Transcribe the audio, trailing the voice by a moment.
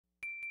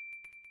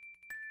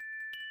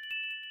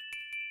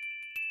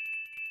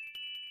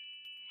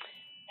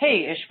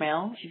Hey,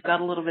 Ishmael, if you've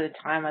got a little bit of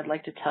time, I'd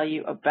like to tell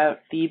you about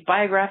the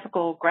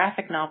biographical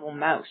graphic novel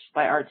Mouse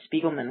by Art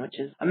Spiegelman, which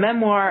is a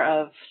memoir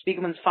of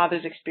Spiegelman's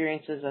father's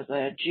experiences as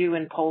a Jew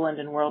in Poland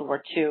in World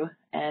War II.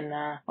 And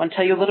I want to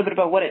tell you a little bit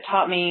about what it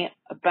taught me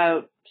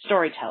about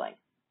storytelling.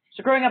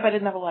 So growing up, I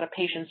didn't have a lot of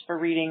patience for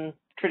reading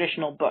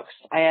traditional books.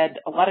 I had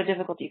a lot of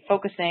difficulty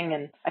focusing,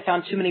 and I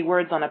found too many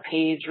words on a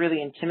page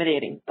really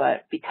intimidating.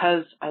 But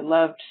because I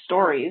loved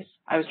stories,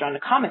 I was drawn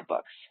to comic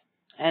books.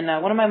 And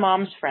one of my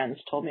mom's friends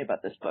told me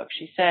about this book.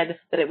 She said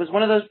that it was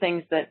one of those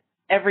things that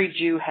every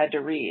Jew had to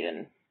read.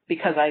 And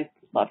because I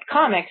loved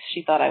comics,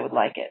 she thought I would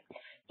like it.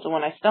 So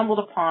when I stumbled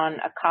upon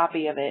a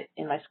copy of it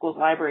in my school's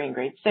library in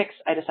grade 6,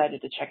 I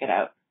decided to check it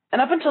out.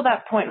 And up until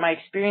that point, my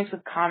experience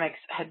with comics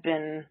had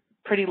been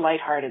pretty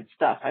lighthearted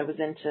stuff. I was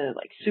into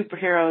like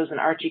superheroes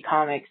and Archie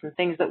comics and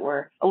things that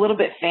were a little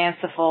bit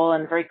fanciful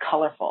and very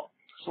colorful.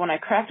 So when I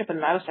cracked open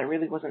Mouse, I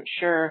really wasn't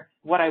sure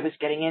what I was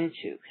getting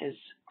into. His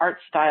art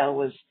style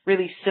was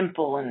really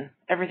simple and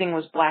everything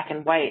was black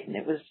and white, and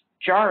it was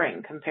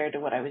jarring compared to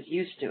what I was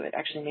used to. It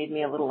actually made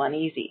me a little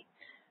uneasy.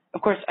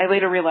 Of course, I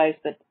later realized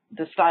that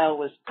the style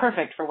was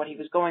perfect for what he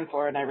was going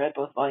for, and I read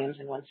both volumes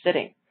in one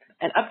sitting.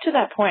 And up to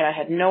that point, I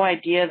had no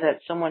idea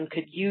that someone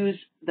could use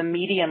the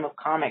medium of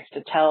comics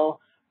to tell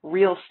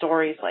real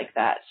stories like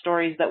that,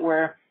 stories that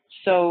were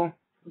so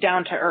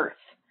down to earth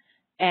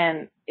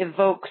and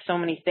evoke so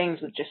many things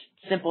with just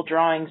simple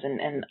drawings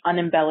and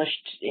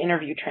unembellished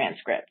interview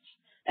transcripts.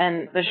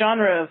 And the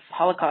genre of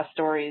Holocaust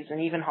stories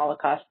and even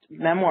Holocaust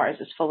memoirs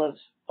is full of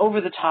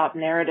over-the-top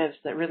narratives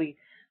that really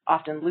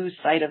often lose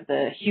sight of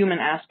the human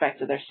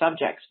aspects of their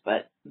subjects,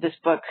 but this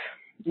book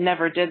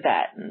never did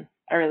that, and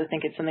I really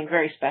think it's something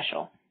very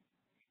special.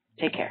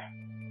 Take care.